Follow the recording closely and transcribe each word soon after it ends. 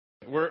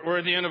We're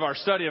at the end of our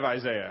study of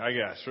Isaiah, I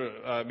guess,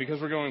 because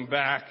we're going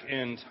back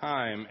in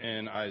time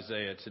in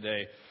Isaiah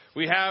today.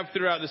 We have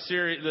throughout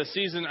the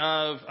season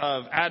of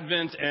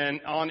Advent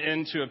and on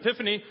into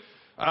Epiphany,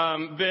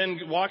 been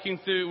walking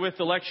through with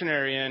the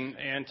lectionary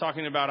and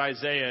talking about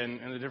Isaiah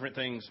and the different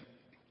things,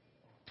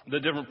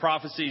 the different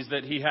prophecies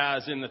that he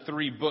has in the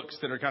three books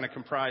that are kind of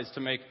comprised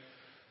to make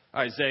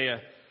Isaiah.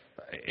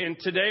 And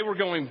today we're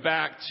going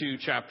back to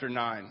chapter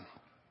 9.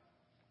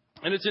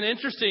 And it's an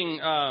interesting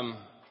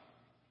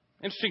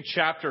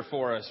chapter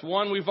for us.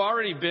 One, we've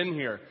already been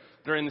here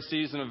during the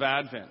season of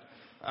Advent.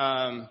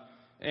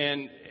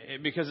 And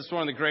because it's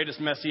one of the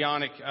greatest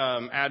messianic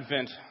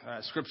Advent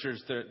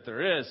scriptures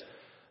there is.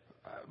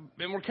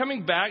 And we're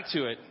coming back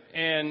to it.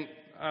 And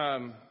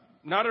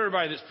not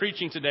everybody that's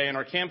preaching today in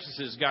our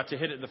campuses got to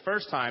hit it the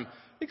first time,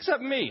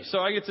 except me. So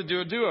I get to do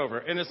a do-over.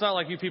 And it's not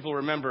like you people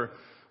remember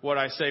what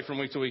I say from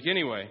week to week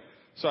anyway.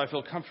 So I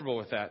feel comfortable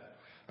with that.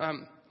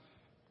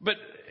 But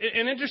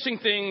an interesting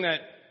thing that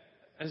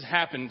has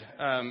happened,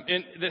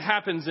 that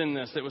happens in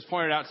this, that was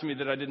pointed out to me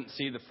that I didn't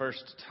see the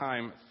first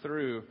time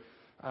through,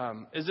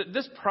 is that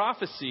this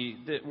prophecy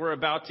that we're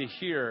about to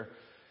hear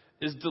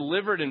is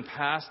delivered in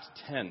past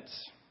tense.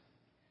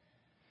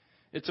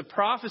 It's a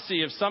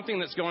prophecy of something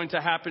that's going to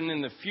happen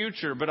in the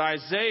future, but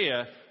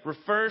Isaiah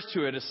refers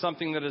to it as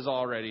something that has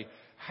already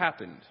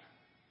happened.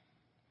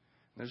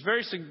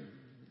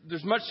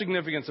 There's much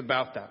significance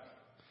about that.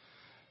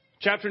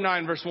 Chapter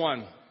 9, verse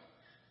 1.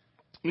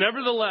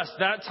 Nevertheless,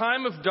 that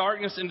time of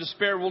darkness and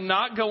despair will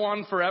not go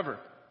on forever.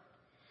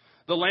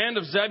 The land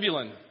of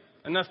Zebulun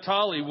and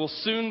Naphtali will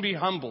soon be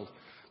humbled.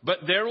 But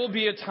there will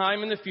be a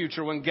time in the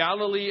future when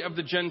Galilee of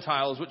the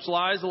Gentiles, which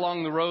lies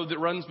along the road that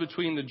runs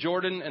between the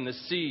Jordan and the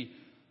sea,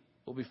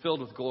 will be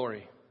filled with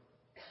glory.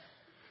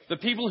 The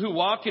people who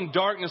walk in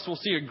darkness will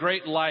see a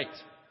great light,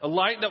 a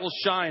light that will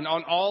shine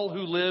on all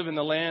who live in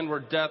the land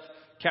where death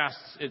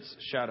casts its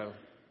shadow.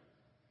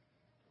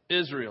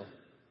 Israel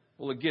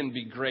will again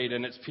be great,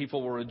 and its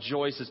people will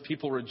rejoice as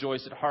people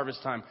rejoice at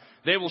harvest time.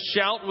 They will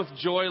shout with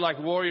joy like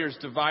warriors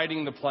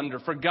dividing the plunder.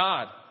 For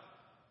God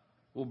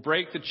will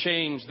break the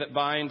chains that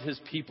bind his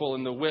people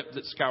and the whip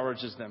that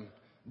scourges them,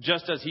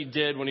 just as he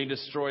did when he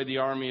destroyed the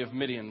army of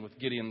Midian with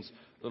Gideon's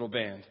little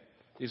band.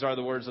 These are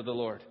the words of the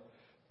Lord.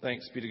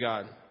 Thanks be to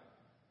God.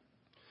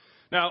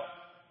 Now,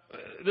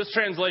 this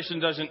translation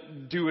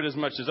doesn't do it as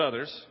much as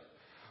others.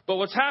 But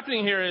what's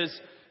happening here is,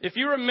 if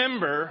you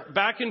remember,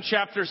 back in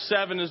chapter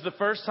 7 is the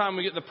first time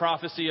we get the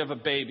prophecy of a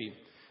baby.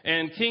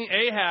 And King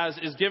Ahaz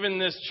is given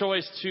this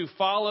choice to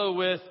follow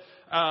with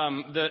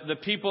the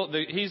people.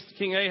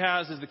 King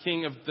Ahaz is the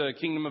king of the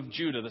kingdom of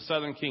Judah, the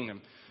southern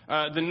kingdom.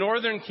 The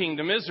northern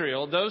kingdom,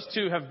 Israel, those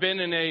two have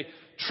been in a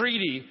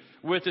treaty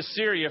with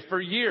Assyria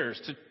for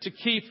years to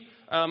keep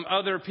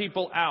other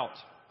people out.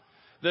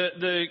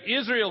 The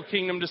Israel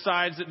kingdom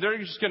decides that they're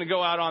just going to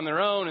go out on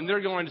their own and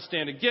they're going to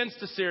stand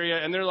against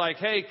Assyria. And they're like,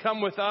 hey,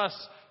 come with us,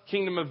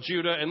 kingdom of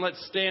Judah, and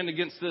let's stand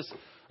against this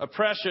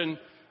oppression.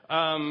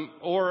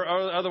 Or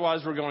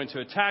otherwise we're going to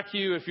attack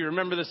you. If you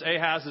remember this,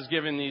 Ahaz is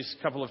given these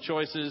couple of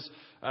choices.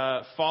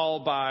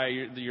 Fall by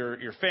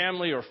your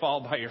family or fall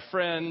by your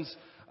friends,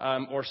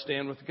 or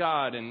stand with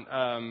God.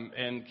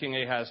 And King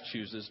Ahaz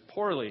chooses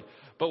poorly.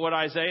 But what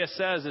Isaiah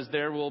says is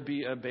there will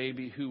be a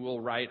baby who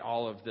will write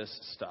all of this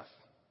stuff.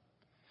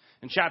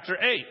 In chapter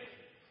 8,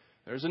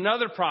 there's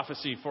another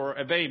prophecy for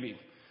a baby.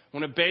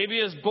 When a baby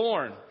is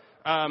born,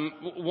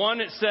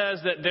 it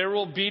says that there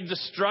will be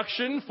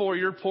destruction for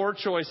your poor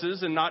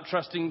choices and not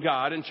trusting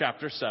God in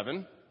chapter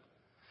 7.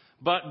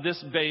 But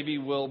this baby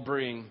will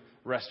bring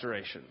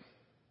restoration.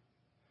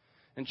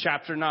 In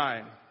chapter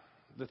 9,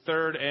 the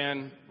third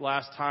and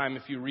last time,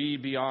 if you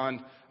read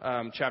beyond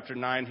chapter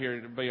 9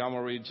 here, beyond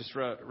what we just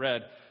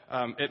read,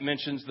 it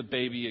mentions the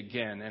baby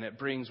again, and it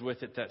brings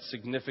with it that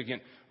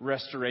significant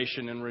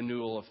restoration and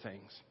renewal of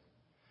things.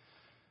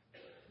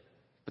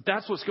 But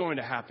that's what's going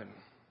to happen.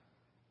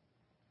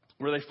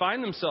 Where they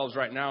find themselves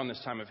right now in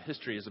this time of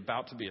history is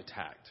about to be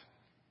attacked.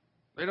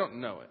 They don't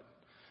know it,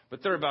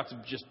 but they're about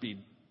to just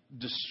be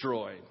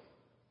destroyed.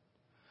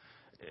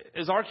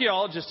 As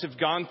archaeologists have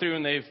gone through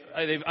and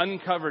they've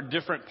uncovered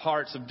different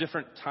parts of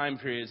different time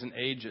periods and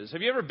ages.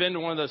 Have you ever been to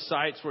one of those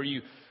sites where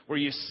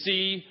you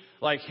see,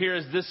 like, here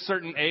is this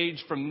certain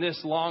age from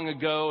this long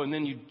ago, and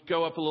then you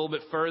go up a little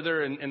bit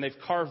further and they've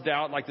carved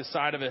out like the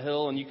side of a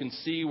hill, and you can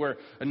see where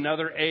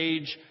another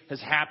age has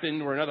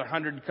happened, where another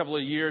couple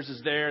of years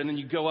is there, and then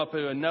you go up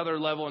to another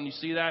level and you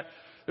see that.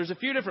 There's a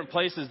few different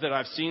places that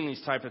I've seen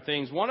these type of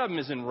things. One of them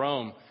is in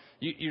Rome.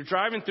 You're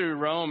driving through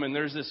Rome, and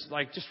there's this,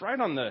 like, just right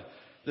on the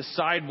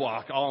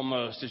sidewalk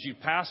almost, as you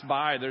pass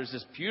by, there's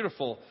this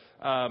beautiful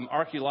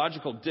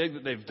archaeological dig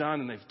that they've done,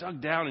 and they've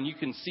dug down, and you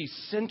can see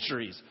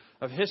centuries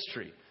of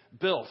history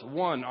built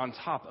one on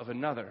top of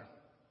another.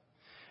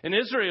 In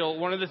Israel,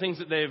 one of the things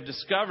that they have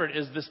discovered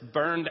is this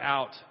burned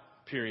out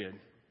period.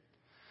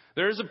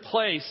 There's a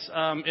place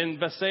in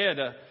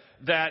Bethsaida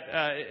that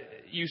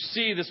you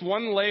see this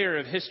one layer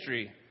of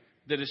history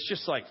that is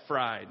just like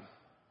fried.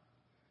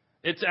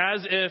 It's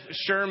as if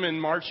Sherman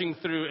marching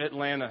through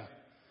Atlanta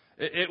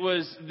It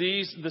was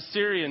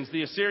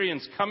the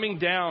Assyrians coming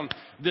down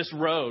this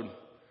road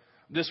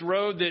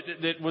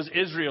that was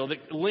Israel,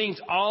 that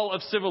linked all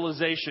of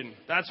civilization.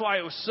 That's why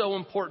it was so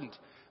important.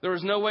 There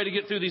was no way to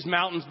get through these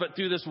mountains but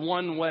through this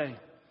one way,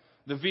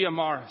 the Via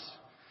Maris.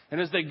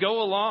 And as they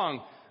go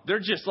along, they're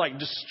just like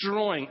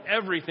destroying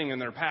everything in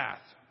their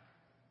path.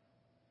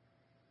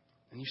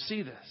 And you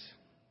see this.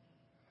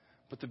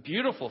 But the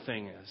beautiful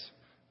thing is,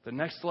 the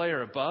next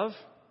layer above,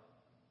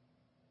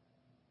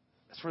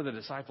 that's where the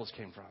disciples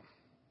came from,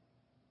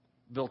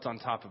 built on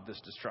top of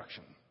this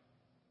destruction.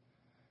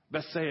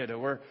 Bethsaida,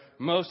 where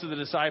most of the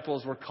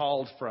disciples were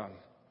called from,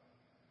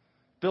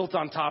 built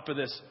on top of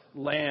this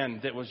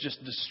land that was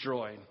just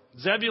destroyed.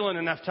 Zebulun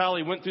and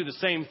Naphtali went through the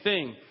same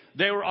thing.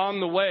 They were on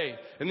the way,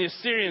 and the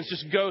Assyrians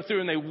just go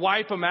through and they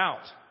wipe them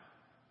out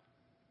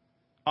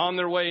on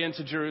their way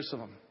into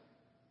Jerusalem.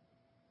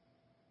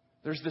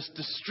 There's this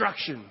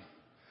destruction.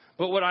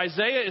 But what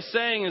Isaiah is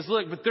saying is,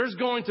 look, but there's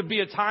going to be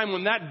a time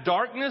when that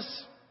darkness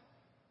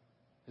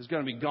is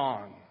going to be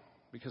gone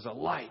because a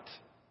light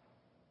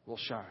will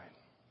shine.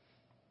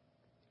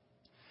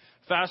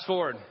 Fast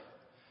forward,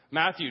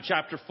 Matthew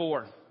chapter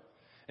 4.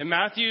 In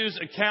Matthew's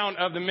account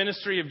of the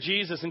ministry of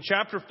Jesus, in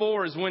chapter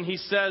 4 is when he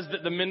says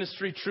that the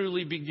ministry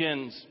truly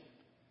begins.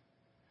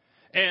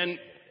 And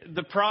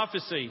the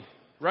prophecy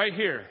right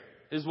here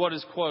is what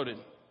is quoted.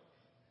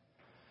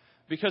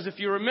 Because if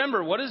you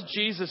remember, what does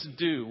Jesus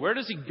do? Where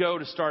does he go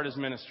to start his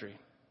ministry?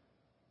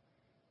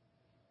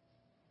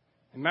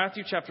 In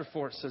Matthew chapter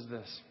 4, it says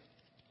this.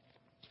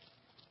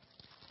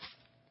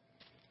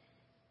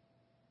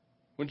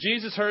 When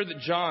Jesus heard that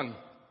John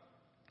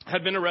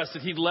had been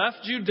arrested, he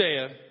left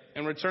Judea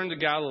and returned to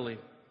Galilee.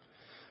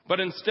 But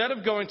instead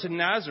of going to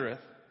Nazareth,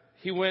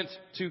 he went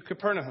to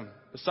Capernaum,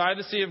 beside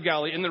the Sea of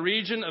Galilee, in the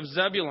region of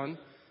Zebulun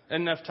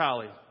and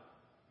Naphtali.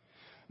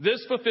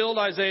 This fulfilled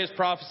Isaiah's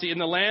prophecy. In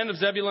the land of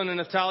Zebulun and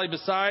Naphtali,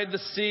 beside the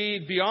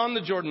sea, beyond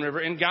the Jordan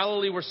River, in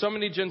Galilee where so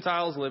many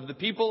Gentiles live, the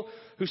people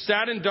who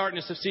sat in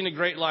darkness have seen a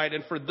great light.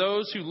 And for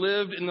those who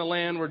lived in the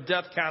land where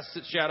death casts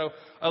its shadow,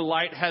 a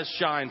light has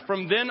shined.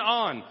 From then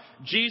on,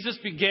 Jesus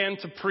began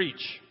to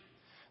preach.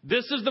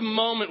 This is the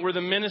moment where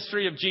the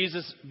ministry of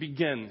Jesus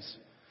begins.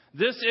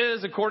 This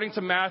is, according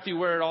to Matthew,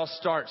 where it all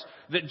starts.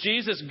 That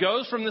Jesus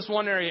goes from this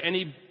one area and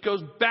he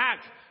goes back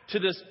to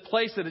this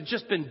place that had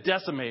just been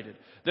decimated.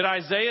 That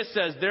Isaiah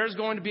says there's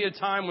going to be a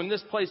time when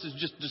this place is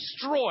just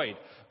destroyed,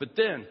 but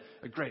then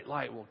a great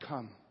light will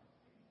come.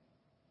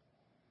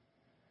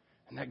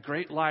 And that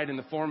great light in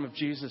the form of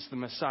Jesus, the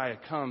Messiah,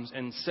 comes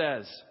and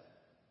says,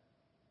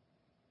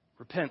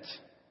 repent.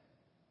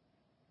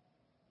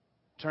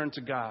 Turn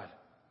to God,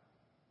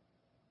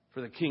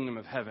 for the kingdom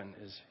of heaven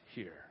is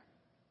here.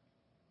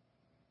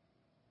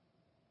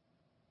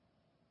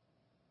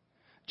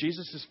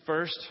 Jesus'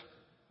 first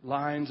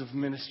lines of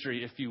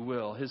ministry, if you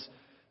will, his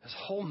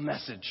whole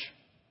message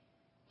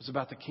was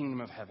about the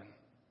kingdom of heaven.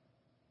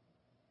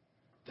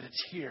 That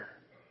it's here.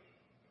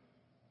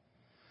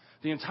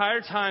 The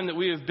entire time that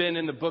we have been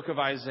in the book of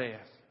Isaiah,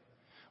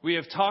 we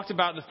have talked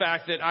about the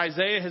fact that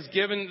Isaiah has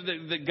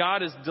given, that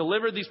God has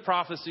delivered these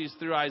prophecies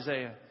through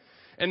Isaiah.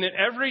 And that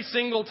every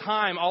single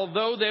time,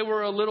 although they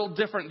were a little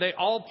different, they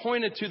all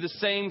pointed to the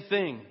same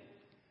thing.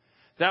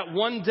 That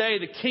one day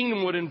the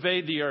kingdom would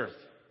invade the earth.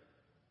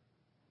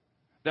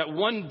 That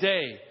one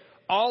day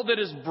all that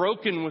is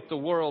broken with the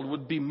world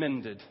would be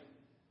mended.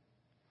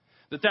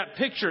 That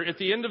picture at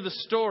the end of the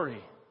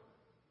story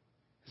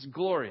is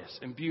glorious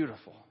and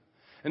beautiful.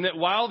 And that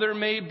while there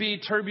may be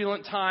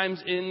turbulent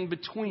times in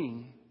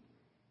between,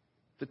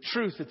 the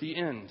truth at the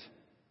end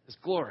is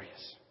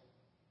glorious.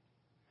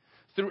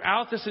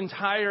 Throughout this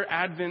entire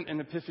Advent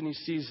and Epiphany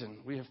season,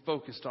 we have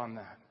focused on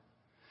that.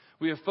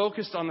 We have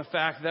focused on the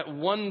fact that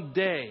one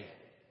day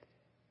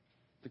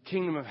the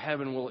kingdom of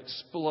heaven will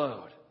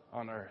explode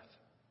on earth.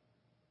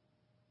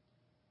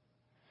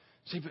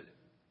 See, but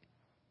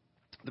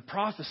the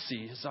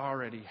prophecy has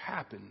already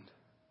happened.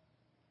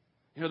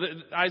 You know,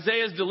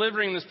 Isaiah is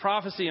delivering this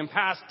prophecy in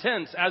past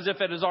tense as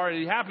if it has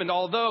already happened,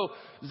 although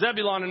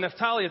Zebulun and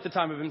Naphtali at the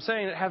time of him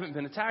saying it haven't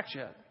been attacked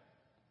yet.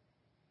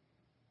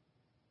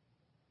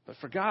 But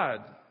for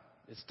God,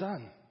 it's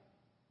done.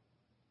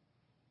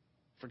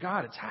 For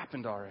God, it's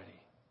happened already.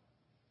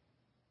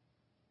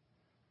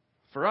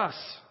 For us,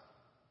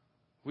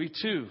 we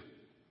too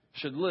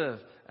should live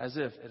as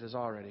if it has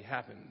already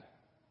happened.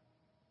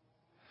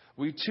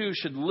 We too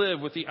should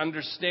live with the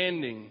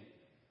understanding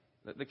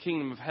that the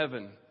kingdom of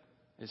heaven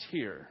is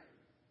here.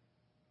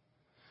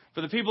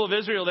 For the people of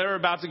Israel, they were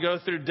about to go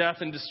through death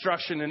and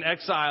destruction and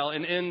exile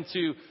and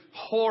into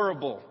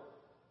horrible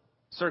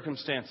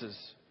circumstances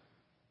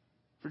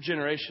for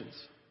generations.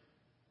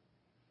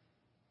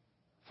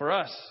 For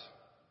us,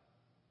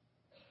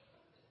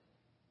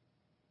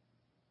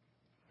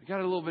 we got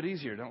it a little bit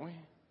easier, don't we?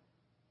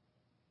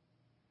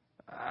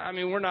 I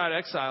mean, we're not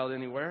exiled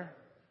anywhere.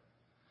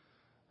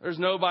 There's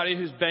nobody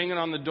who's banging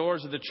on the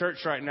doors of the church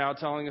right now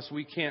telling us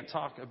we can't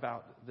talk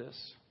about this.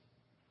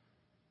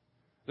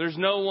 There's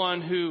no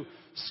one who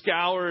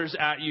scours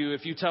at you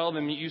if you tell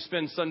them you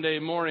spend Sunday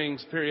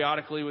mornings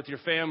periodically with your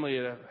family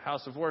at a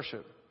house of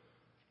worship.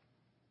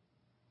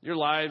 Your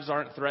lives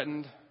aren't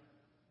threatened.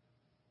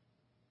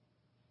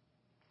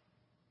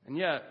 And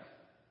yet,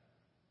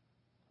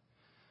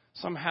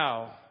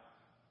 somehow,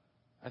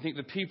 I think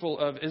the people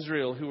of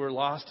Israel who were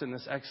lost in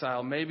this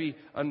exile maybe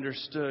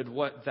understood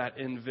what that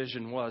end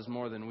vision was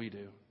more than we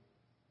do.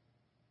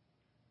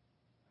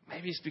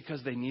 Maybe it's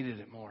because they needed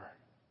it more.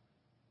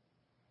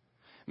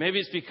 Maybe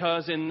it's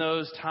because in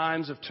those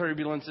times of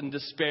turbulence and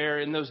despair,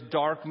 in those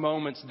dark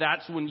moments,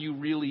 that's when you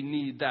really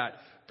need that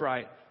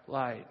bright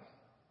light.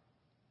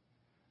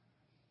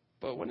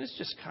 But when it's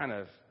just kind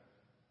of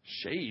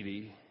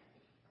shady,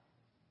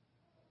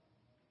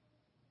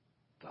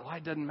 the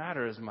light doesn't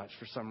matter as much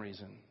for some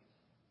reason.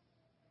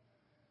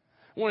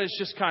 When it's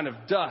just kind of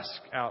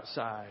dusk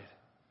outside,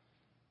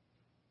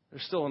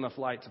 there's still enough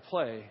light to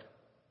play.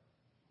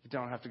 You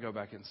don't have to go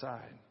back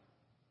inside.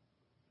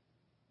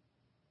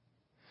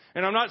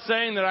 And I'm not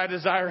saying that I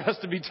desire us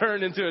to be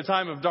turned into a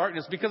time of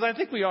darkness, because I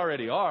think we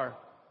already are.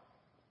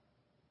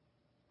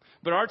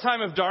 But our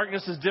time of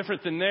darkness is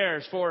different than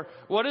theirs. For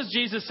what does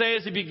Jesus say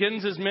as he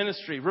begins his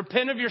ministry?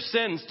 Repent of your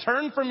sins,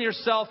 turn from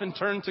yourself, and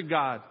turn to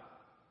God.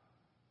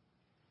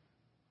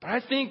 But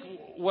I think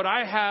what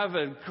I have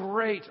a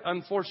great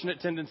unfortunate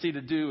tendency to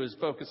do is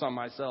focus on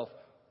myself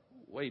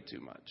way too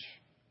much.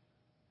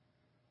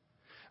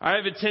 I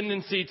have a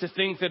tendency to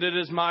think that it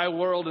is my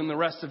world and the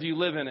rest of you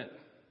live in it.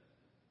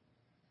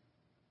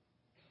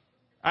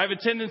 I have a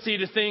tendency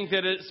to think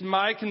that it's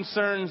my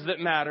concerns that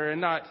matter and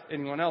not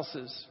anyone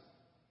else's.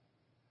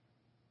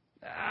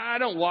 I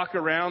don't walk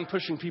around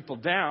pushing people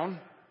down,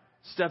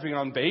 stepping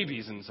on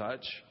babies and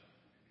such.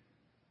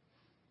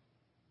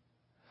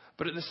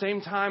 But at the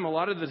same time, a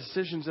lot of the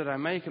decisions that I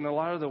make and a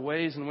lot of the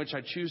ways in which I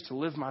choose to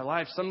live my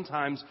life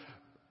sometimes,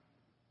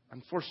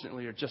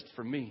 unfortunately, are just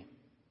for me.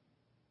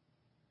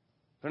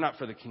 They're not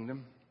for the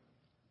kingdom.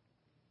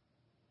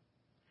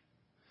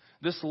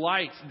 This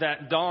light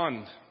that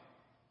dawned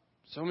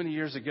so many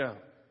years ago,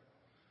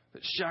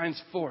 that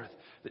shines forth,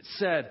 that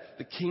said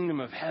the kingdom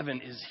of heaven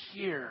is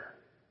here.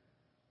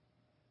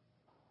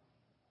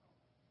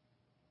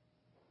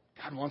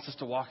 God wants us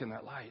to walk in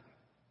that light.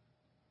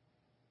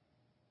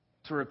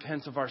 To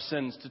repent of our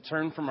sins, to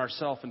turn from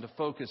ourselves and to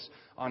focus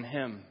on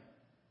Him.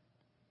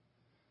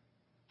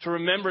 To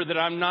remember that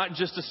I'm not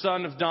just a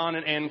son of Don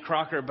and Ann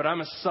Crocker, but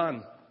I'm a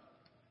son.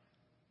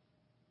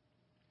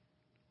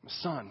 I'm a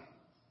son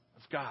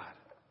of God.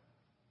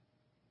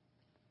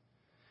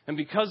 And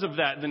because of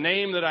that, the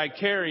name that I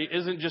carry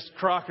isn't just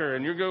Crocker,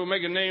 and you're going to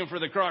make a name for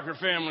the Crocker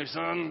family,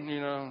 son,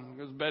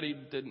 because Betty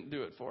didn't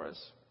do it for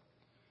us.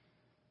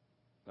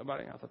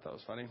 Nobody? I thought that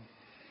was funny.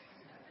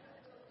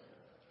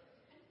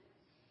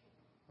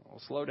 Well,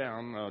 slow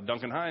down.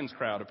 Duncan Hines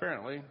crowd,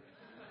 apparently.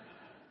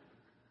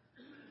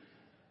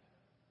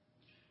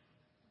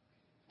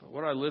 But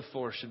what I live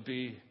for should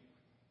be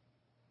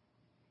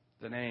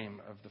the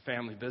name of the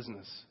family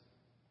business.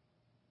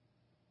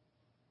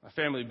 My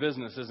family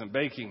business isn't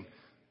baking.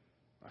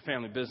 My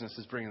family business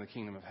is bringing the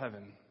kingdom of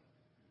heaven.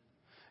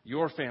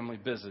 Your family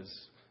business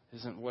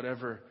isn't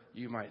whatever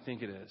you might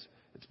think it is.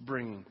 It's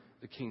bringing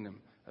the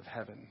kingdom of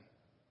heaven.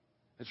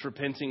 It's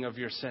repenting of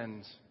your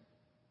sins.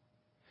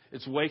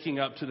 It's waking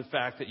up to the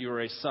fact that you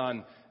are a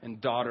son and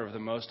daughter of the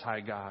Most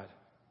High God.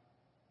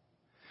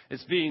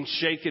 It's being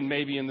shaken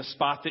maybe in the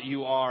spot that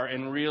you are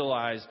and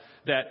realize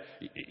that,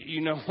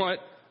 you know what?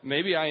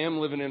 Maybe I am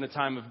living in a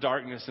time of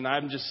darkness and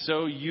I'm just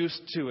so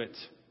used to it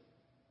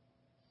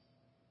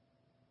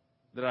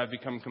that I've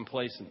become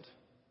complacent.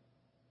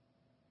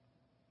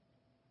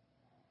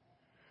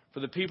 For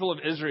the people of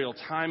Israel,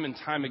 time and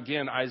time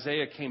again,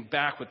 Isaiah came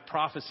back with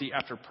prophecy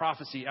after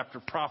prophecy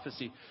after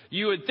prophecy.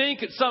 You would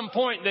think at some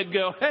point they'd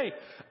go, hey,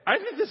 I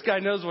think this guy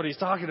knows what he's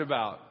talking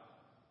about.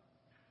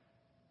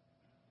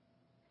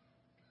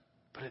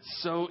 But it's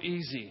so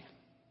easy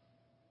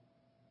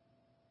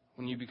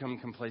when you become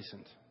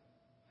complacent.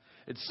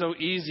 It's so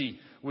easy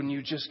when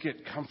you just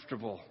get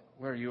comfortable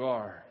where you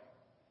are.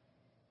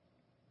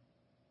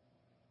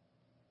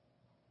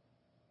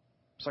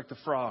 It's like the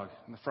frog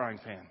in the frying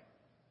pan.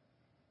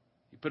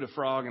 You put a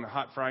frog in a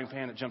hot frying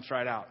pan, it jumps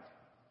right out.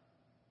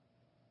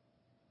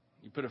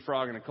 You put a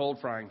frog in a cold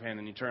frying pan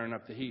and you turn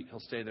up the heat, he'll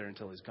stay there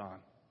until he's gone.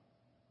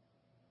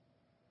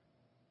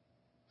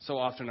 So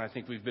often I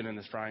think we've been in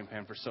this frying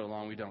pan for so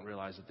long we don't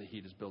realize that the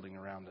heat is building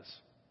around us.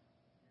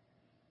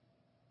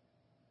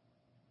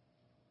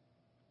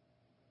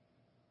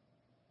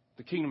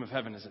 The kingdom of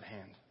heaven is at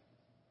hand.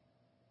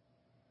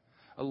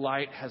 A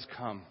light has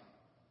come.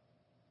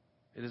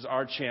 It is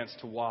our chance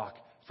to walk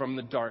from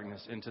the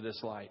darkness into this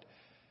light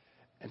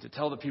and to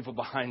tell the people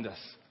behind us,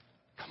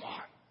 come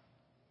on.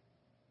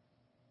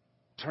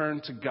 Turn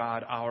to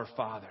God our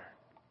Father,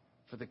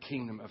 for the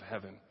kingdom of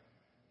heaven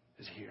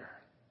is here.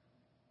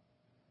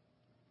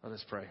 Let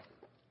us pray.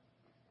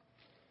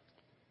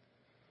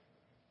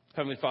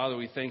 Heavenly Father,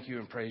 we thank you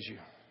and praise you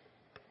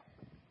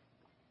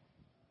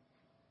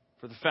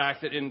for the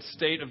fact that in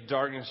state of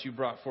darkness you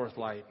brought forth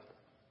light.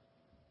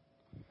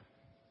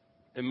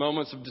 In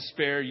moments of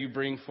despair, you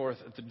bring forth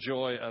the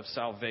joy of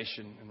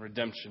salvation and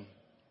redemption.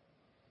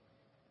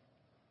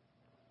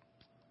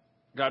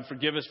 God,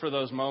 forgive us for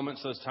those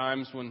moments, those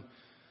times when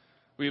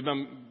we have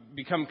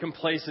become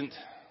complacent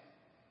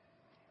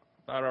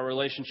about our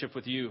relationship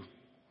with you.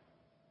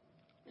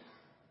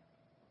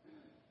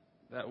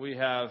 That we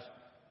have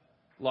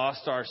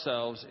lost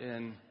ourselves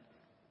in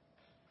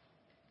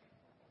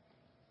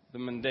the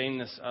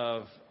mundaneness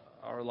of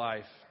our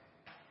life.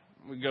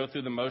 We go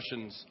through the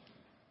motions.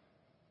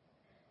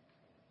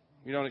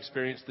 We don't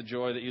experience the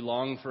joy that you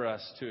long for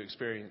us to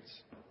experience.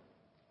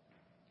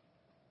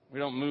 We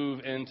don't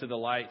move into the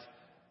light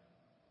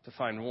to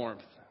find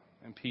warmth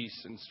and peace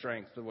and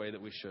strength the way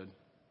that we should.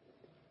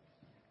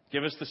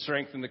 Give us the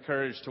strength and the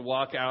courage to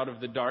walk out of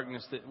the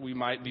darkness that we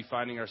might be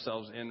finding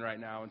ourselves in right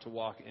now and to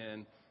walk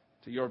in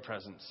to your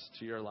presence,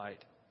 to your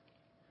light.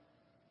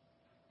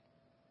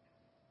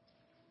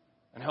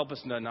 And help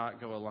us to not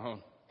go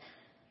alone,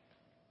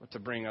 but to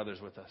bring others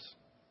with us.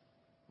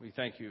 We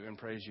thank you and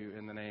praise you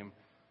in the name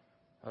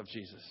of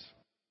Jesus.